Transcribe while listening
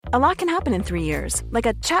A lot can happen in 3 years, like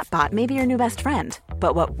a chatbot may be your new best friend.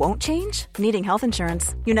 But what won't change? Needing health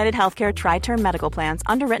insurance. United Healthcare Tri-Term Medical Plans,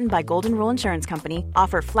 underwritten by Golden Rule Insurance Company,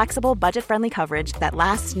 offer flexible, budget-friendly coverage that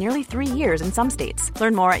lasts nearly 3 years in some states.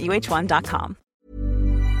 Learn more at uh1.com.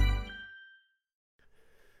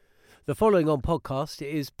 The following on podcast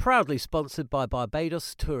is proudly sponsored by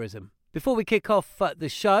Barbados Tourism. Before we kick off the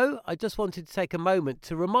show, I just wanted to take a moment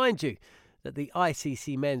to remind you that the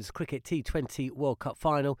ICC Men's Cricket T20 World Cup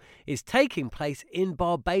Final is taking place in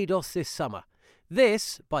Barbados this summer.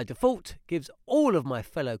 This, by default, gives all of my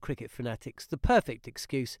fellow cricket fanatics the perfect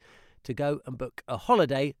excuse to go and book a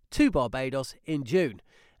holiday to Barbados in June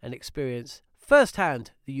and experience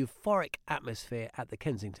firsthand the euphoric atmosphere at the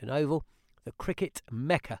Kensington Oval, the cricket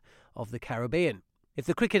mecca of the Caribbean. If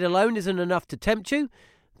the cricket alone isn't enough to tempt you,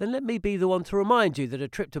 then let me be the one to remind you that a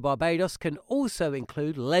trip to Barbados can also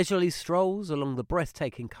include leisurely strolls along the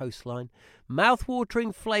breathtaking coastline,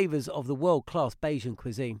 mouth-watering flavours of the world-class Bajan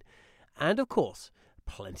cuisine, and, of course,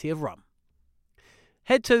 plenty of rum.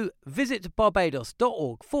 Head to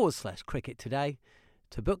visitbarbados.org/cricket today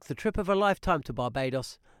to book the trip of a lifetime to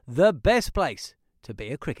Barbados, the best place to be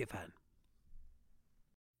a cricket fan.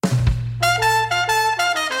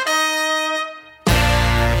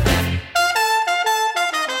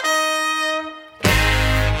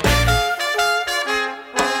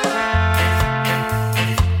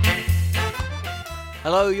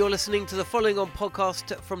 Hello, you're listening to the following on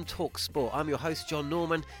podcast from TalkSport. I'm your host, John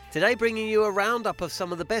Norman, today bringing you a roundup of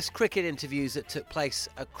some of the best cricket interviews that took place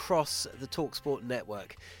across the TalkSport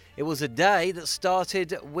network. It was a day that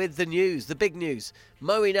started with the news, the big news.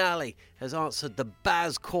 Moeen Ali has answered the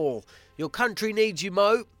Baz call. Your country needs you,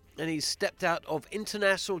 Mo, and he's stepped out of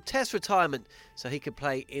international test retirement so he could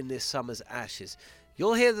play in this summer's Ashes.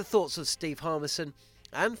 You'll hear the thoughts of Steve Harmison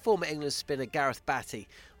and former England spinner Gareth Batty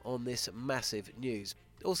on this massive news.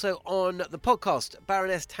 Also on the podcast,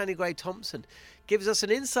 Baroness Tanni Gray-Thompson gives us an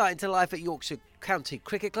insight into life at Yorkshire County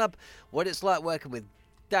Cricket Club, what it's like working with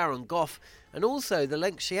Darren Gough, and also the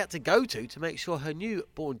lengths she had to go to make sure her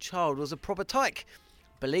newborn child was a proper tyke.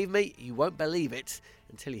 Believe me, you won't believe it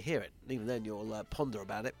until you hear it. Even then you'll ponder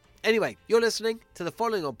about it. Anyway, you're listening to the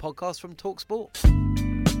following on podcast from TalkSport.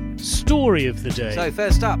 Story of the day. So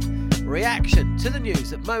first up, reaction to the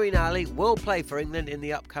news that Moeen Ali will play for England in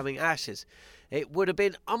the upcoming Ashes. It would have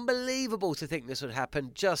been unbelievable to think this would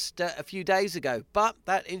happen just a few days ago, but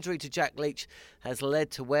that injury to Jack Leach has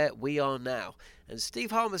led to where we are now. And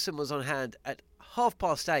Steve Harmison was on hand at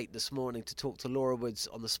 8:30 this morning to talk to Laura Woods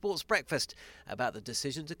on the Sports Breakfast about the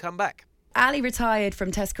decision to come back. Ali retired from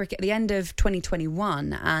Test cricket at the end of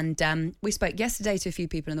 2021 and we spoke yesterday to a few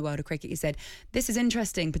people in the world of cricket. He said, this is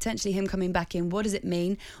interesting, potentially him coming back in. What does it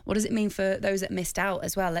mean? What does it mean for those that missed out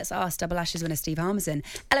as well? Let's ask Double Ashes winner Steve Harmison.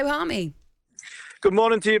 Hello, Harmy. Good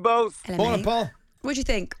morning to you both. Hello, Morning, mate. Paul. What do you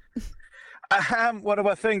think? What do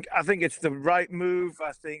I think? I think it's the right move.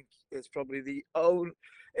 I think it's probably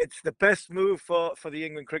it's the best move for the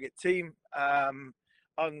England cricket team on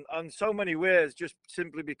so many ways, just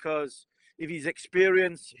simply because if he's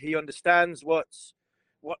experienced, he understands what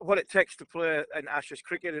it takes to play an Ashes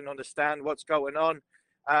cricket and understand what's going on.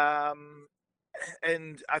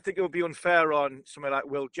 And I think it would be unfair on somebody like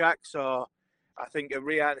Will Jacks or I think a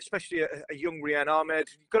Rian, especially a young Rian Ahmed.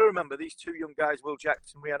 You've got to remember these two young guys, Will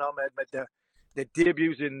Jacks and Rian Ahmed, made their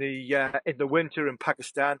debuts in the winter in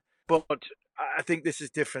Pakistan. But I think this is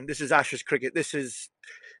different. This is Ashes cricket.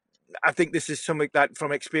 I think this is something that,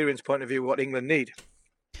 from experience point of view, what England need.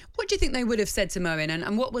 What do you think they would have said to Moeen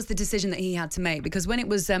and what was the decision that he had to make? Because when it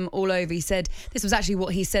was all over, he said, this was actually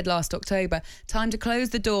what he said last October, time to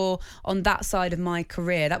close the door on that side of my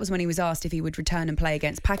career. That was when he was asked if he would return and play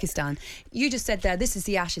against Pakistan. You just said there, this is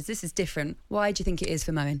the Ashes, this is different. Why do you think it is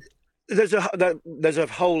for Moeen? There's a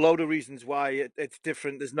whole load of reasons why it's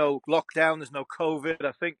different. There's no lockdown, there's no COVID.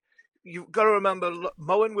 I think you've got to remember,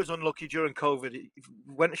 Moeen was unlucky during COVID. He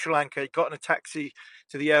went to Sri Lanka, he got in a taxi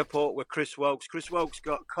to the airport with Chris Wokes. Chris Wokes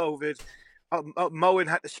got COVID. Moeen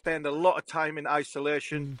had to spend a lot of time in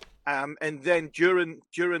isolation. And then during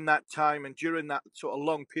that time and during that sort of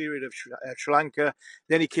long period of Sri Lanka,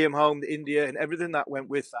 then he came home to India and everything that went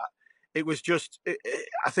with that. It was just,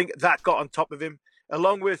 I think that got on top of him.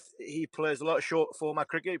 Along with, he plays a lot of short format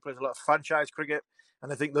cricket, he plays a lot of franchise cricket.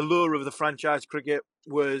 And I think the lure of the franchise cricket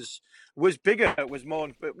was bigger. It was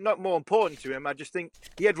not more important to him. I just think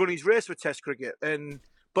he had run his race with Test cricket,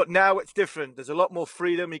 but now it's different. There's a lot more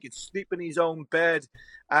freedom. He can sleep in his own bed.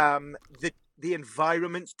 The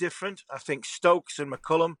environment's different. I think Stokes and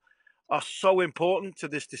McCullum are so important to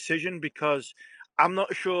this decision because I'm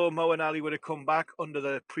not sure Moeen Ali would have come back under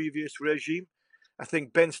the previous regime. I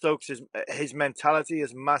think Ben Stokes, his mentality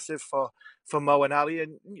is massive for Moeen Ali.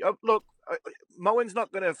 And look, Moeen's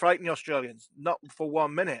not going to frighten the Australians, not for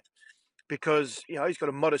 1 minute, because he's got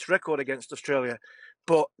a modest record against Australia.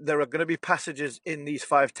 But there are going to be passages in these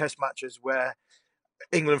 5 Test matches where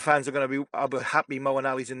England fans are going to be happy Moeen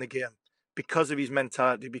Ali's in the game because of his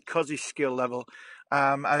mentality, because his skill level.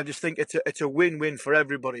 And I just think it's a win-win for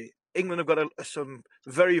everybody. England have got some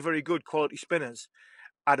very, very good quality spinners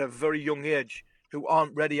at a very young age who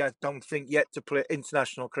aren't ready, I don't think, yet to play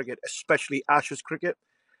international cricket, especially Ashes cricket.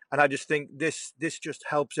 And I just think this just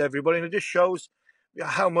helps everybody. And it just shows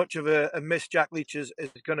how much of a miss Jack Leach is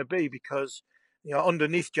going to be, because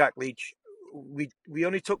underneath Jack Leach, we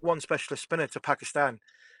only took 1 specialist spinner to Pakistan.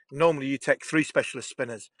 Normally you take 3 specialist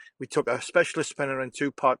spinners. We took a specialist spinner and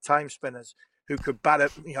 2 part-time spinners who could bat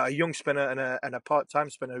a young spinner and a part-time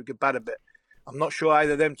spinner who could bat a bit. I'm not sure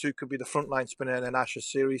either of them 2 could be the frontline spinner in an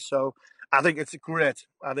Ashes series. So I think it's a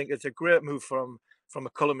great move from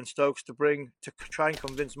McCullum and Stokes to try and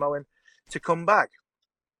convince Moeen to come back.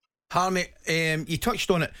 Harmy, you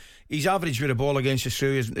touched on it. His average with a ball against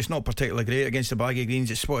Australia, it's not particularly great. Against the baggy greens,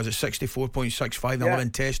 it's 64.65 the one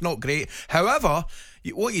test. Not great. However,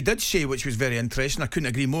 what you did say, which was very interesting, I couldn't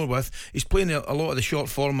agree more with, he's playing a lot of the short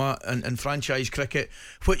format and franchise cricket,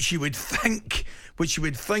 which you would think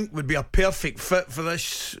would be a perfect fit for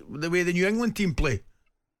the way the New England team play.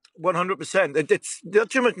 100%. It's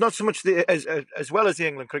not so much as well as the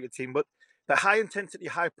England cricket team, but the high intensity,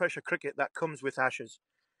 high pressure cricket that comes with Ashes.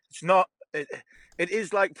 It's not. It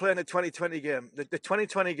is like playing a 2020 game. The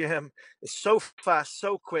 2020 game is so fast,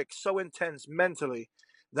 so quick, so intense mentally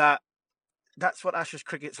that's what Ashes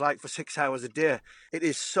cricket's like for 6 hours a day. It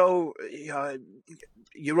is so.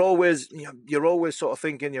 You're always sort of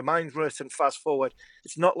thinking, your mind's racing fast forward.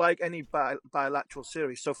 It's not like any bilateral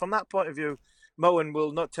series. So from that point of view, Moeen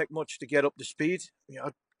will not take much to get up to speed.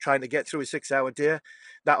 Trying to get through a 6 hour day,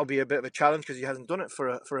 that'll be a bit of a challenge because he hasn't done it for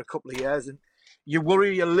a couple of years. And you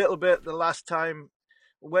worry a little bit the last time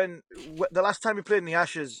he played in the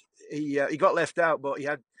Ashes, he got left out, but he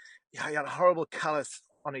had a horrible callus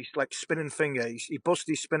on his spinning finger. He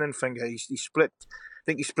busted his spinning finger. He split. I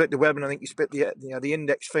think he split the web, and I think he split the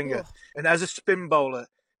index finger. Oh. And as a spin bowler,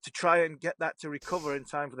 to try and get that to recover in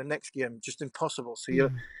time for the next game, just impossible. So you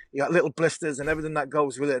got little blisters and everything that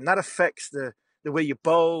goes with it, and that affects the way you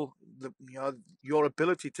bowl, your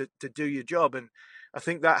ability to do your job. And I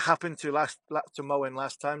think that happened to Moeen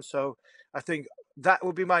last time. So I think that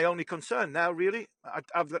would be my only concern now, really.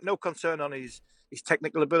 I've got no concern on his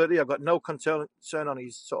technical ability. I've got no concern on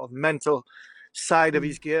his sort of mental side of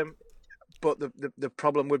his game. But the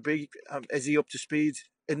problem would be, is he up to speed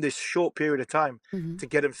in this short period of time to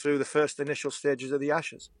get him through the first initial stages of the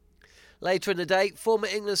Ashes? Later in the day, former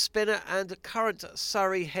England spinner and current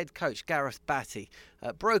Surrey head coach Gareth Batty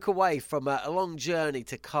broke away from a long journey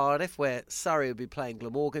to Cardiff, where Surrey will be playing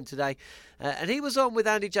Glamorgan today. And he was on with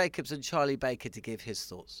Andy Jacobs and Charlie Baker to give his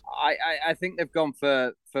thoughts. I think they've gone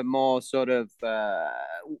for more sort of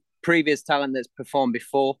previous talent that's performed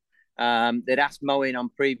before. They'd asked Moeen on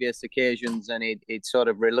previous occasions and he'd sort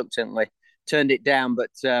of reluctantly turned it down.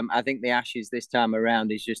 But I think the Ashes this time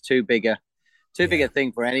around is just too big a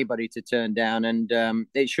thing for anybody to turn down. And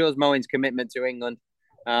it shows Moeen's commitment to England.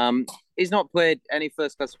 He's not played any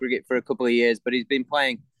first-class cricket for a couple of years, but he's been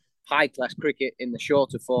playing high-class cricket in the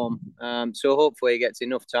shorter form. So hopefully he gets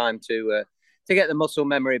enough time to get the muscle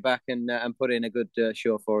memory back and put in a good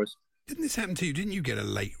show for us. Didn't this happen to you? Didn't you get a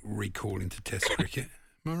late recall into Test cricket?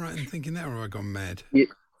 Am I right in thinking that, or have I gone mad?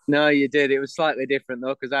 No, you did. It was slightly different,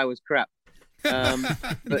 though, because I was crap. But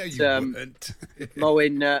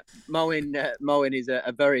Moeen is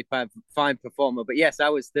a very fine performer. But yes, I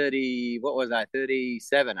was 30. What was I?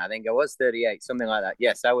 37. I think I was 38, something like that.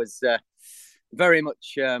 Yes, I was very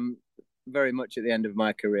much at the end of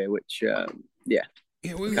my career. Which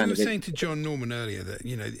Yeah, we were saying to John Norman earlier that,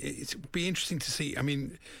 it'd be interesting to see. I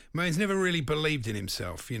mean, Moeen's never really believed in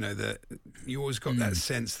himself, that you always got that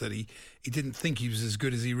sense that he didn't think he was as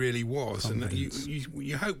good as he really was. Confidence. And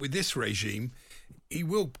you hope with this regime, he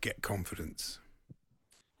will get confidence.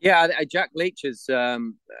 Yeah, Jack Leach is,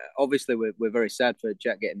 obviously we're very sad for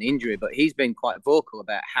Jack getting the injury, but he's been quite vocal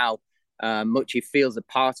about how much he feels a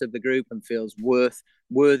part of the group and feels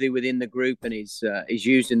worthy within the group, and he's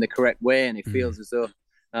used in the correct way, and he feels as though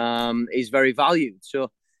he's very valued.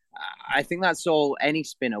 So I think that's all any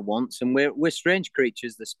spinner wants, and we're strange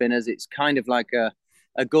creatures, the spinners. It's kind of like a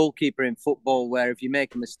goalkeeper in football, where if you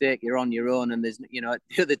make a mistake, you're on your own, and there's the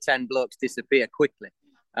other 10 blokes disappear quickly.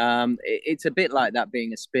 It's a bit like that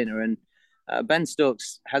being a spinner, and Ben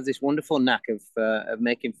Stokes has this wonderful knack of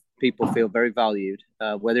making people feel very valued,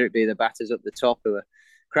 whether it be the batters up the top who are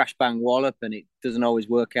crash bang wallop, and it doesn't always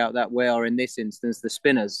work out that way, or in this instance, the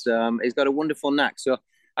spinners. He's got a wonderful knack. So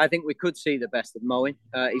I think we could see the best of Moeen.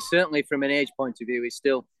 He's certainly, from an age point of view, he's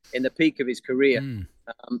still in the peak of his career.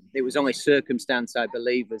 It was only circumstance, I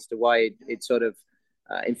believe, as to why it sort of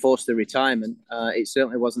enforced the retirement. It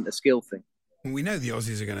certainly wasn't a skill thing. We know the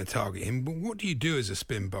Aussies are going to target him, but what do you do as a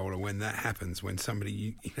spin bowler when that happens, when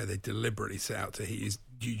somebody, they deliberately set out to hit you?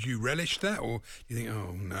 Do you relish that, or do you think,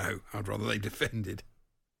 oh no, I'd rather they defended?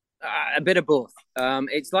 A bit of both.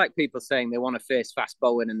 It's like people saying they want to face fast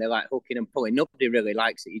bowling and they like hooking and pulling. Nobody really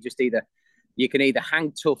likes it. You can either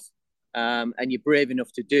hang tough and you're brave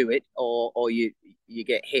enough to do it, or you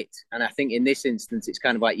get hit. And I think in this instance, it's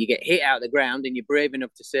kind of like you get hit out of the ground and you're brave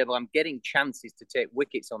enough to say, well, I'm getting chances to take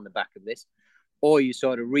wickets on the back of this. Or you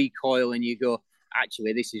sort of recoil and you go,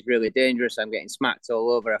 actually, this is really dangerous. I'm getting smacked all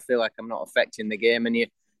over. I feel like I'm not affecting the game. And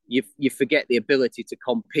you forget the ability to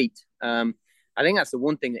compete. I think that's the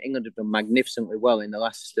one thing that England have done magnificently well in the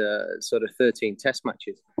last sort of 13 test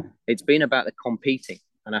matches. It's been about the competing.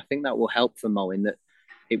 And I think that will help for Moeen, that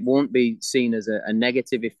it won't be seen as a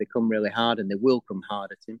negative if they come really hard, and they will come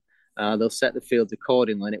hard at him. They'll set the fields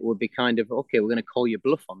accordingly, and it will be kind of, okay, we're going to call your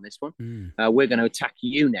bluff on this one. We're going to attack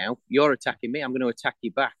you now. You're attacking me. I'm going to attack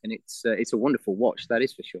you back. And it's a wonderful watch, that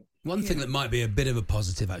is for sure. One thing that might be a bit of a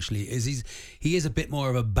positive, actually, is he is a bit more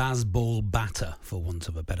of a Bazball batter, for want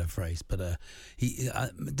of a better phrase. But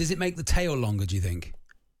does it make the tail longer, do you think?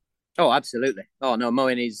 Oh, absolutely. Oh, no,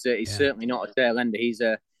 Moeen is certainly not a tail ender. He's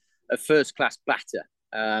a first-class batter.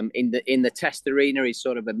 In the test arena, he's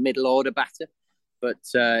sort of a middle-order batter.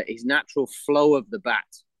 But his natural flow of the bat,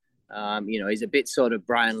 he's a bit sort of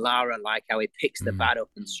Brian Lara, like how he picks the bat up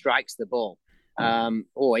and strikes the ball.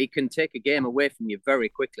 Or he can take a game away from you very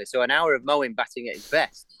quickly. So an hour of Moeen batting at his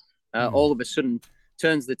best, all of a sudden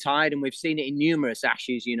turns the tide. And we've seen it in numerous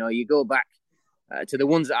Ashes. You go back to the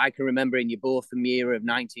ones that I can remember in your Botham era of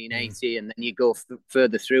 1980, and then you go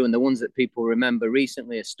further through. And the ones that people remember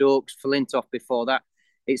recently are Stokes, Flintoff before that.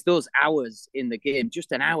 It's those hours in the game.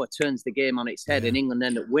 Just an hour turns the game on its head, and England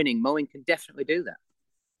end up winning. Moeen can definitely do that.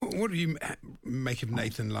 What do you make of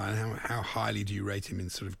Nathan Lyon? How highly do you rate him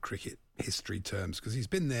in sort of cricket history terms? Because he's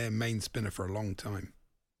been their main spinner for a long time.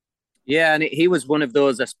 Yeah, and he was one of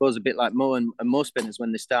those, I suppose, a bit like Mo and most spinners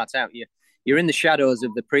when they start out. You're in the shadows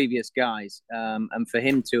of the previous guys, and for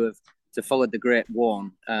him to follow the great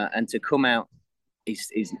Warne and to come out,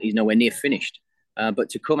 he's nowhere near finished. But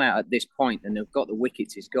to come out at this point and have got the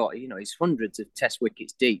wickets he's got, he's hundreds of test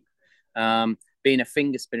wickets deep. Being a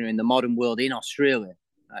finger spinner in the modern world in Australia,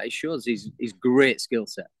 it shows his great skill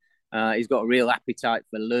set. He's got a real appetite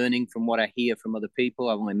for learning from what I hear from other people.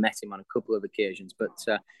 I've only met him on a couple of occasions, but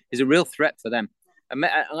he's a real threat for them. And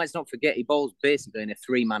let's not forget, he bowls basically in a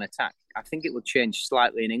three-man attack. I think it will change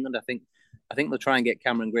slightly in England. I think they'll try and get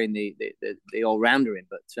Cameron Green, the all-rounder in,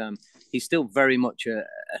 but he's still very much a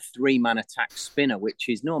three-man attack spinner, which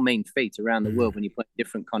is no mean feat around the world when you play in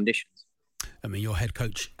different conditions. I mean, you're head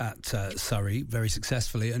coach at Surrey very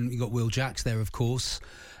successfully, and you've got Will Jacks there, of course.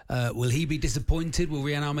 Will he be disappointed? Will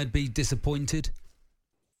Rian Ahmed be disappointed?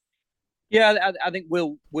 Yeah, I think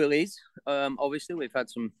Will is. Obviously, we've had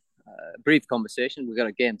some brief conversation. We've got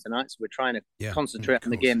a game tonight, so we're trying to concentrate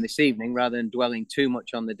on the game this evening rather than dwelling too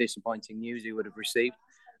much on the disappointing news he would have received.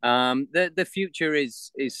 The future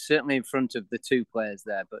is certainly in front of the two players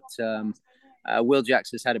there, but Will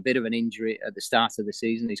Jacks has had a bit of an injury at the start of the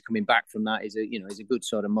season. He's coming back from that. He's a good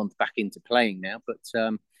sort of month back into playing now, but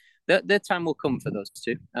their time will come for those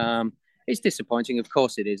two. It's disappointing, of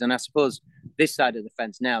course it is. And I suppose this side of the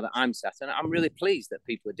fence now that I'm sat, and I'm really pleased that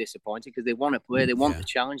people are disappointed because they want to play, they want the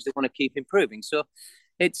challenge, they want to keep improving. So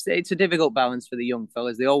it's a difficult balance for the young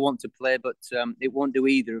fellas. They all want to play, but it won't do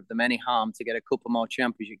either of them any harm to get a couple more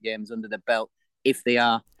championship games under their belt if they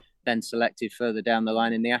are then selected further down the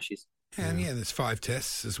line in the Ashes. And there's 5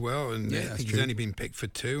 tests as well, and I think he's only been picked for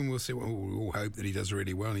 2, and we'll see. We'll all hope that he does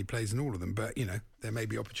really well and he plays in all of them. But there may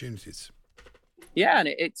be opportunities. Yeah, and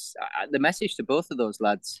it's the message to both of those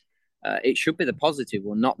lads. It should be the positive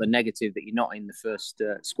one, not the negative that you're not in the first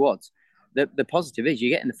squads. The positive is you're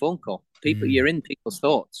getting the phone call. You're in people's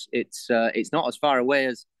thoughts. It's not as far away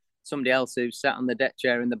as somebody else who sat on the deck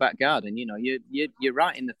chair in the back garden. You're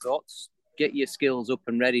right in the thoughts. Get your skills up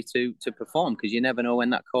and ready to perform, because you never know when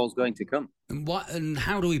that call's going to come. And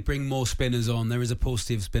how do we bring more spinners on? There is a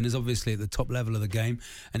paucity of spinners, obviously, at the top level of the game,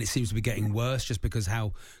 and it seems to be getting worse just because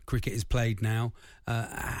how cricket is played now.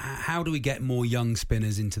 How do we get more young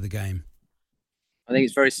spinners into the game? I think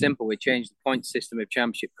it's very simple. We changed the point system of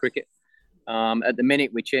Championship cricket. At the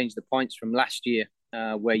minute, we changed the points from last year,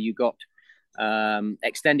 where you got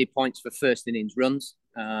extended points for first innings runs,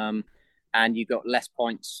 and you got less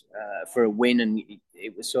points for a win, and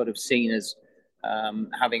it was sort of seen as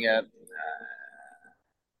having a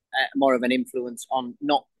more of an influence on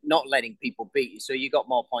not letting people beat you. So you got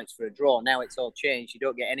more points for a draw. Now it's all changed. You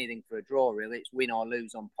don't get anything for a draw, really. It's win or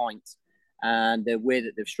lose on points. And the way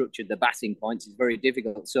that they've structured the batting points is very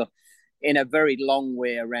difficult. So in a very long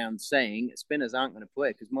way around saying, spinners aren't going to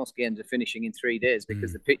play because most games are finishing in 3 days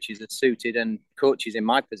because the pitches are suited, and coaches in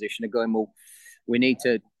my position are going, well, we need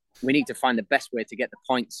to find the best way to get the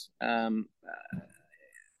points on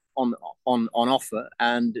offer,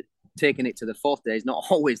 and taking it to the 4th day is not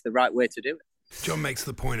always the right way to do it. John makes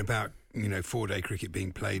the point about 4-day cricket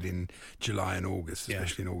being played in July and August,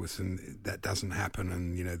 especially in August, and that doesn't happen,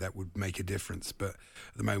 and that would make a difference. But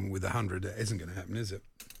at the moment with 100, it isn't going to happen, is it?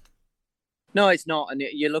 No, it's not. And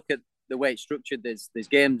you look at the way it's structured. There's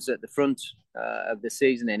games at the front of the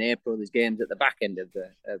season in April. There's games at the back end of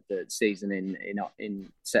the season in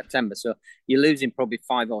September. So you're losing probably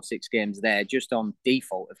 5 or 6 games there just on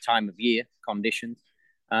default of time of year conditions.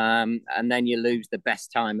 And then you lose the best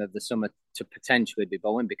time of the summer to potentially be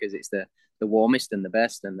bowling because it's the warmest and the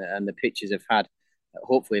best, and the pitches have had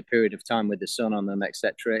hopefully a period of time with the sun on them,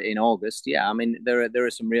 etc. in August. Yeah, I mean there are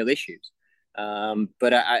some real issues,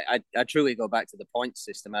 but I truly go back to the point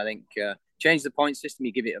system. I think change the point system,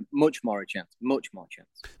 you give it much more chance.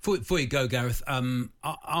 Before you go, Gareth,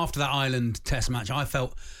 after that Ireland Test match, I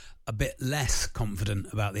felt a bit less confident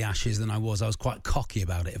about the Ashes than I was. I was quite cocky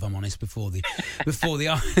about it, if I'm honest, before the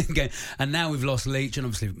Ireland game. And now we've lost Leach, and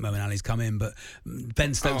obviously Moeen Ali's come in, but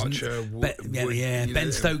Ben Stokes,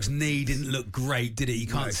 Ben Stokes' knee didn't look great, did it? You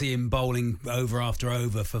can't see him bowling over after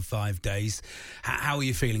over for 5 days. How are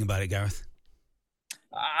you feeling about it, Gareth?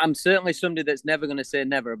 I'm certainly somebody that's never going to say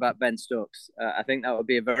never about Ben Stokes. I think that would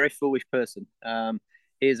be a very foolish person.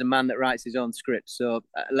 He is a man that writes his own script. So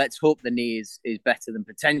let's hope the knee is better than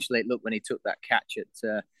potentially it looked when he took that catch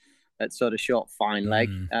at sort of short fine leg.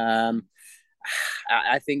 I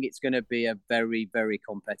think it's going to be a very, very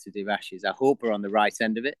competitive Ashes. I hope we're on the right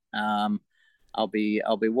end of it. I'll be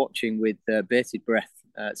watching with bated breath,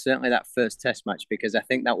 certainly that first Test match, because I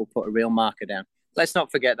think that will put a real marker down. Let's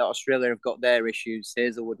not forget that Australia have got their issues.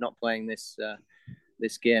 Hazelwood not playing this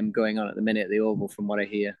game going on at the minute at the Oval, from what I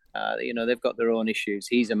hear. They've got their own issues.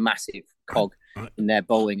 He's a massive cog in their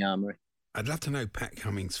bowling armoury. I'd love to know Pat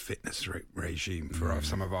Cummings' fitness regime for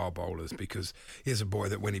some of our bowlers, because here's a boy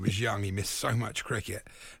that when he was young, he missed so much cricket,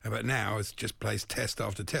 but now has just plays test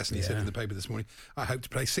after test. And he said in the paper this morning, I hope to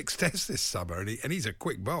play 6 tests this summer. And he's a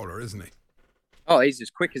quick bowler, isn't he? Oh, he's as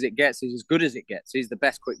quick as it gets. He's as good as it gets. He's the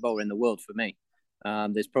best quick bowler in the world for me.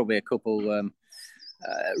 There's probably a couple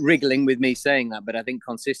wriggling with me saying that, but I think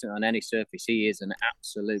consistent on any surface, he is an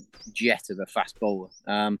absolute jet of a fast bowler.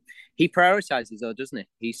 He prioritises though, doesn't he?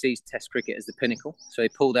 He sees Test cricket as the pinnacle, so he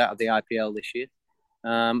pulled out of the IPL this year,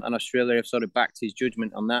 and Australia have sort of backed his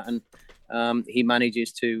judgment on that, and he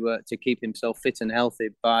manages to keep himself fit and healthy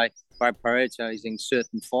by prioritising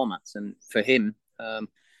certain formats. And for him,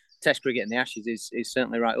 Test cricket in the Ashes is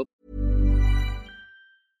certainly right up.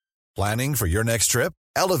 Planning for your next trip?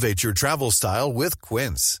 Elevate your travel style with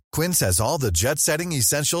Quince. Quince has all the jet-setting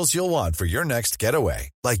essentials you'll want for your next getaway,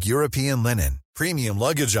 like European linen, premium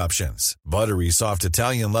luggage options, buttery soft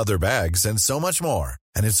Italian leather bags, and so much more.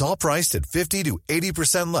 And it's all priced at 50 to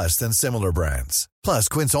 80% less than similar brands. Plus,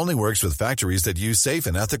 Quince only works with factories that use safe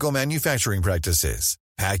and ethical manufacturing practices.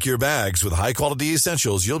 Pack your bags with high-quality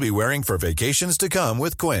essentials you'll be wearing for vacations to come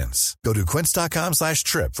with Quince. Go to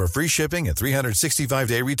quince.com/trip for free shipping and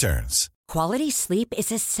 365-day returns. Quality sleep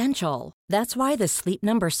is essential. That's why the Sleep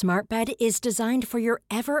Number Smart Bed is designed for your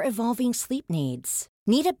ever-evolving sleep needs.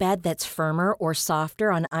 Need a bed that's firmer or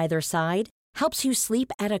softer on either side? Helps you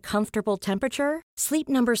sleep at a comfortable temperature? Sleep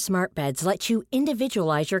Number Smart Beds let you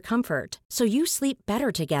individualize your comfort, so you sleep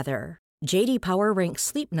better together. J.D. Power ranks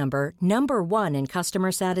Sleep Number number 1 in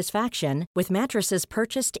customer satisfaction with mattresses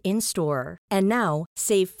purchased in-store. And now,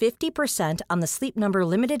 save 50% on the Sleep Number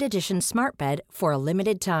Limited Edition Smart Bed for a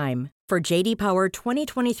limited time. For J.D. Power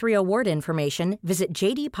 2023 award information, visit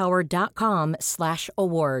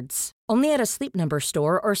jdpower.com/awards. Only at a Sleep Number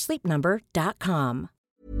store or sleepnumber.com.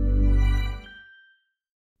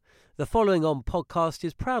 The following on podcast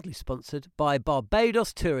is proudly sponsored by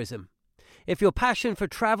Barbados Tourism. If your passion for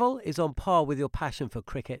travel is on par with your passion for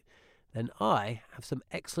cricket, then I have some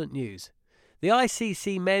excellent news. The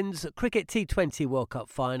ICC Men's Cricket T20 World Cup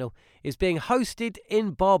Final is being hosted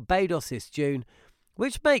in Barbados this June,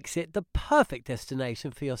 which makes it the perfect destination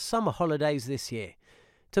for your summer holidays this year.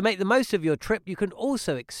 To make the most of your trip, you can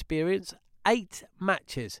also experience 8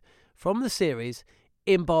 matches from the series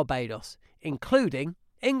in Barbados, including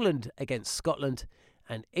England against Scotland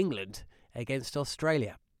and England against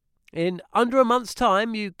Australia. In under a month's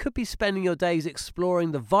time, you could be spending your days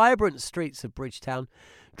exploring the vibrant streets of Bridgetown,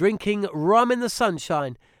 drinking rum in the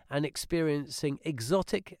sunshine and experiencing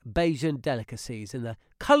exotic Bajan delicacies. In the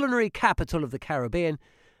culinary capital of the Caribbean,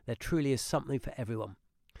 there truly is something for everyone.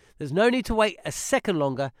 There's no need to wait a second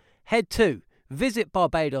longer. Head to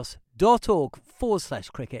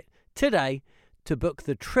visitbarbados.org/cricket today to book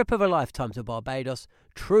the trip of a lifetime to Barbados,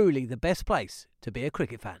 truly the best place to be a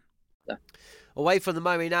cricket fan. Yeah. Away from the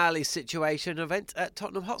Moeen Ali situation, an event at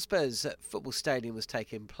Tottenham Hotspur's football stadium was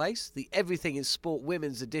taking place. The Everything is Sport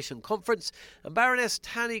Women's Edition Conference, and Baroness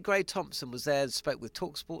Tanny Gray-Thompson was there and spoke with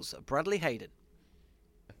TalkSport's Bradley Hayden.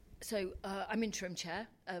 So I'm interim chair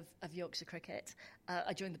of Yorkshire Cricket.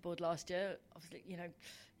 I joined the board last year. Obviously,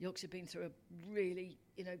 Yorkshire been through a really,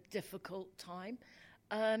 difficult time,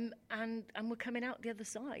 and we're coming out the other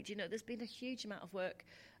side. There's been a huge amount of work,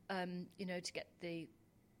 to get the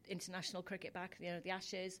international cricket back. The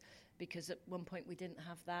Ashes, because at one point we didn't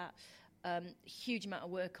have that. Huge amount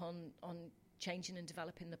of work on changing and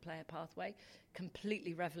developing the player pathway.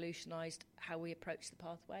 Completely revolutionised how we approach the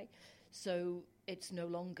pathway. So it's no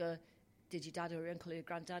longer did your dad or your uncle or your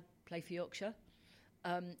granddad play for Yorkshire.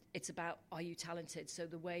 It's about, are you talented? So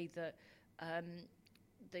the way that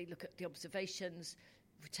they look at the observations,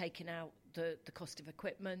 we've taken out the cost of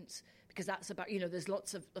equipment, because that's about, there's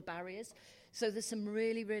lots of barriers. So there's some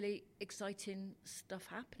really, really exciting stuff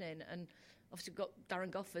happening. And obviously we've got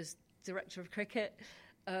Darren Gough as Director of Cricket.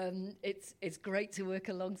 It's great to work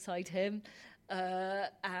alongside him.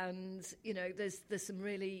 And, there's some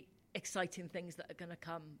really exciting things that are going to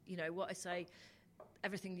come. What I say,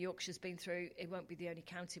 everything Yorkshire's been through, it won't be the only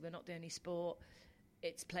county, we're not the only sport.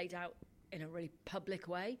 It's played out in a really public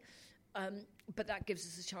way. But that gives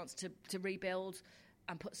us a chance to rebuild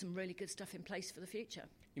and put some really good stuff in place for the future.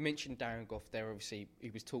 You mentioned Darren Gough there. Obviously, he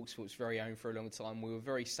was TalkSport's very own for a long time. We were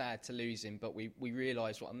very sad to lose him, but we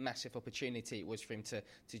realised what a massive opportunity it was for him to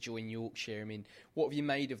join Yorkshire. I mean, what have you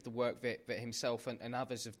made of the work that himself and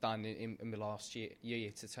others have done in the last year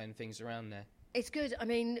to turn things around there? It's good. I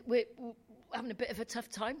mean, we're having a bit of a tough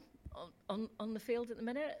time on the field at the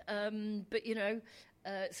minute, but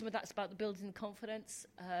some of that's about the building confidence.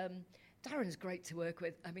 Darren's great to work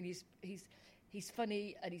with. I mean, he's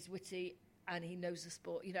funny and he's witty and he knows the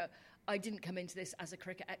sport. I didn't come into this as a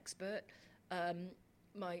cricket expert.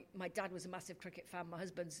 My dad was a massive cricket fan. My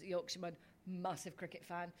husband's a Yorkshireman, massive cricket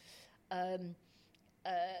fan. I've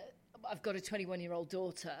got a 21-year-old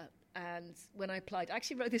daughter, and when I applied, I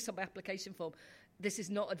actually wrote this on my application form. This is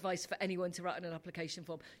not advice for anyone to write on an application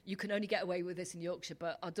form. You can only get away with this in Yorkshire,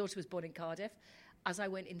 but our daughter was born in Cardiff. As I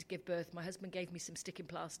went in to give birth, my husband gave me some sticking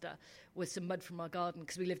plaster with some mud from our garden,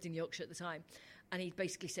 because we lived in Yorkshire at the time. And he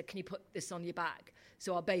basically said, can you put this on your back?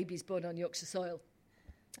 So our baby's born on Yorkshire soil.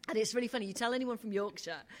 And it's really funny. You tell anyone from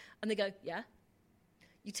Yorkshire and they go, yeah.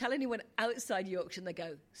 You tell anyone outside Yorkshire and they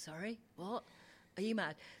go, sorry, what? Are you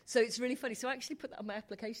mad? So it's really funny. So I actually put that on my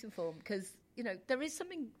application form because, there is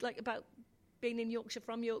something about being in Yorkshire,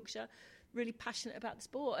 from Yorkshire, really passionate about the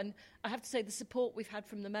sport. And I have to say the support we've had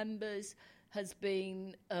from the members has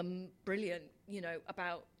been brilliant,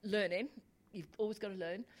 about learning. You've always got to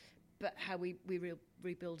learn, but how we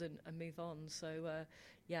rebuild and move on. So,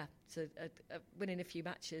 so winning a few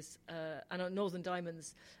matches. And on Northern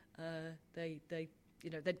Diamonds, they're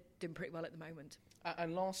doing pretty well at the moment.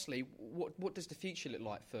 And lastly, what does the future look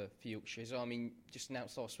like for Yorkshire? So, I mean, just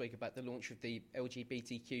announced last week about the launch of the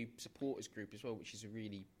LGBTQ supporters group as well, which is a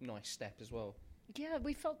really nice step as well. Yeah,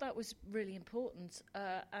 we felt that was really important,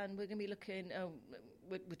 and we're going to be looking.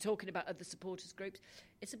 We're talking about other supporters groups.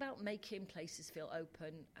 It's about making places feel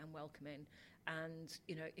open and welcoming. And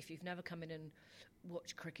if you've never come in and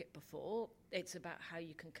watched cricket before, it's about how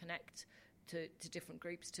you can connect to different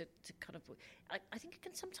groups. To kind of, I think it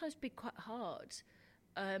can sometimes be quite hard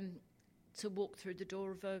to walk through the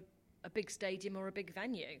door of a big stadium or a big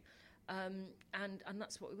venue, and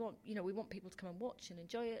that's what we want. We want people to come and watch and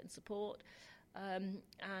enjoy it and support.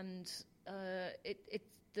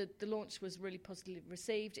 The launch was really positively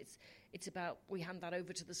received. It's about, we hand that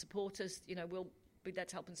over to the supporters. We'll be there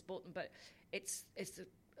to help and support them, but it's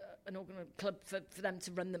an organised club for them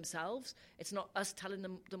to run themselves. It's not us telling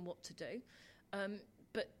them what to do,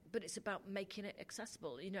 but it's about making it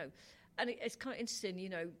accessible. And it's kind of interesting.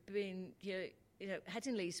 Being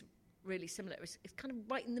Headingley's really similar. It's kind of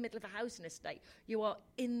right in the middle of a housing estate. You are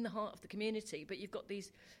in the heart of the community, but you've got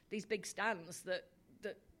these big stands that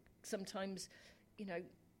sometimes,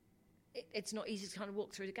 it's not easy to kind of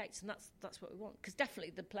walk through the gates, and that's what we want. Because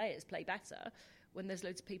definitely the players play better when there's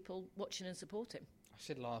loads of people watching and supporting. I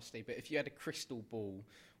said lastly, but if you had a crystal ball,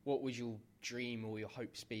 what would your dream or your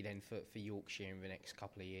hopes be then for Yorkshire in the next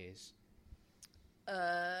couple of years?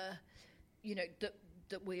 That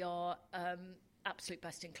we are absolute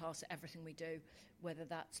best in class at everything we do, whether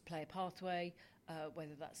that's player pathway,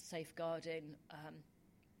 whether that's safeguarding,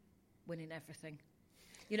 winning everything.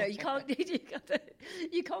 You can't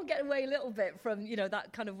you can't get away a little bit from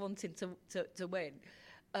that kind of wanting to win.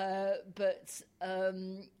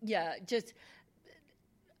 Just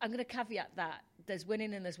I'm going to caveat that there's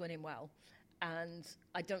winning and there's winning well, and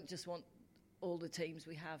I don't just want all the teams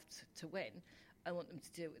we have to win. I want them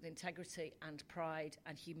to do it with integrity and pride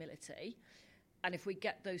and humility. And if we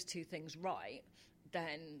get those two things right,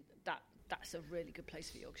 then that's a really good place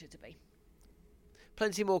for Yorkshire to be.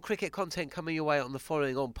 Plenty more cricket content coming your way on the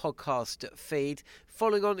Following On podcast feed.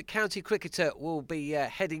 Following On, County Cricketer will be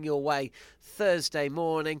heading your way Thursday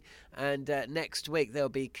morning, and next week there'll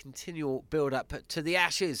be continual build-up to the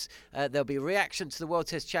Ashes. There'll be reaction to the World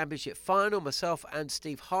Test Championship final. Myself and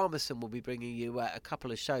Steve Harmison will be bringing you a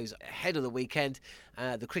couple of shows ahead of the weekend.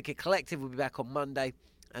 The Cricket Collective will be back on Monday,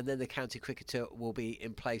 and then the County Cricketer will be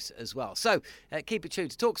in place as well. So keep it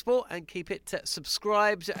tuned to TalkSport and keep it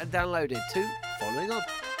subscribed and downloaded to Following On.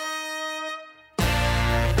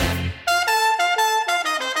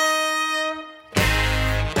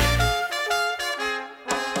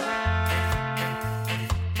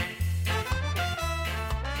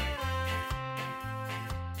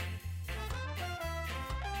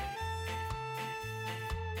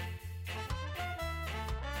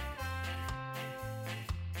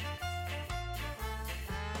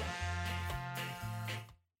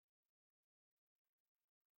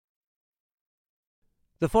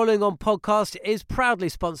 The Following On podcast is proudly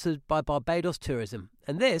sponsored by Barbados Tourism,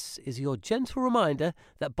 and this is your gentle reminder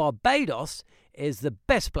that Barbados is the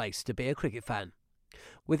best place to be a cricket fan.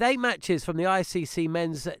 With 8 matches from the ICC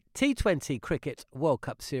Men's T20 Cricket World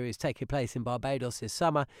Cup Series taking place in Barbados this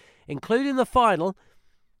summer, including the final,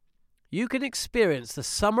 you can experience the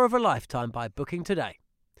summer of a lifetime by booking today.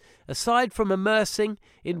 Aside from immersing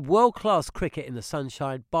in world-class cricket in the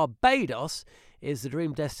sunshine, Barbados is the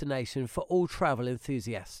dream destination for all travel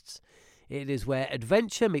enthusiasts. It is where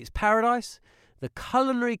adventure meets paradise, the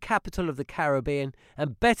culinary capital of the Caribbean,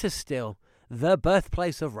 and better still, the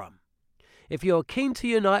birthplace of rum. If you're keen to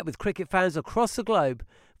unite with cricket fans across the globe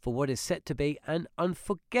for what is set to be an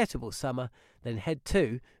unforgettable summer, then head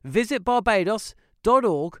to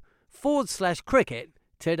visitbarbados.org/cricket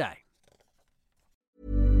today.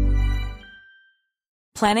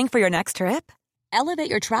 Planning for your next trip? Elevate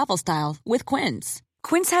your travel style with Quince.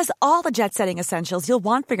 Quince has all the jet-setting essentials you'll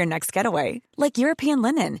want for your next getaway, like European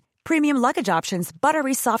linen, premium luggage options,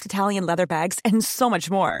 buttery soft Italian leather bags, and so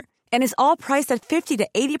much more. And is all priced at 50 to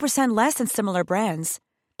 80% less than similar brands.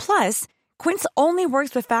 Plus, Quince only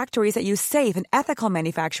works with factories that use safe and ethical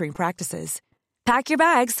manufacturing practices. Pack your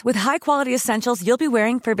bags with high-quality essentials you'll be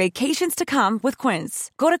wearing for vacations to come with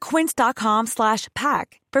Quince. Go to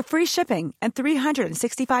quince.com/pack for free shipping and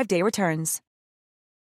 365-day returns.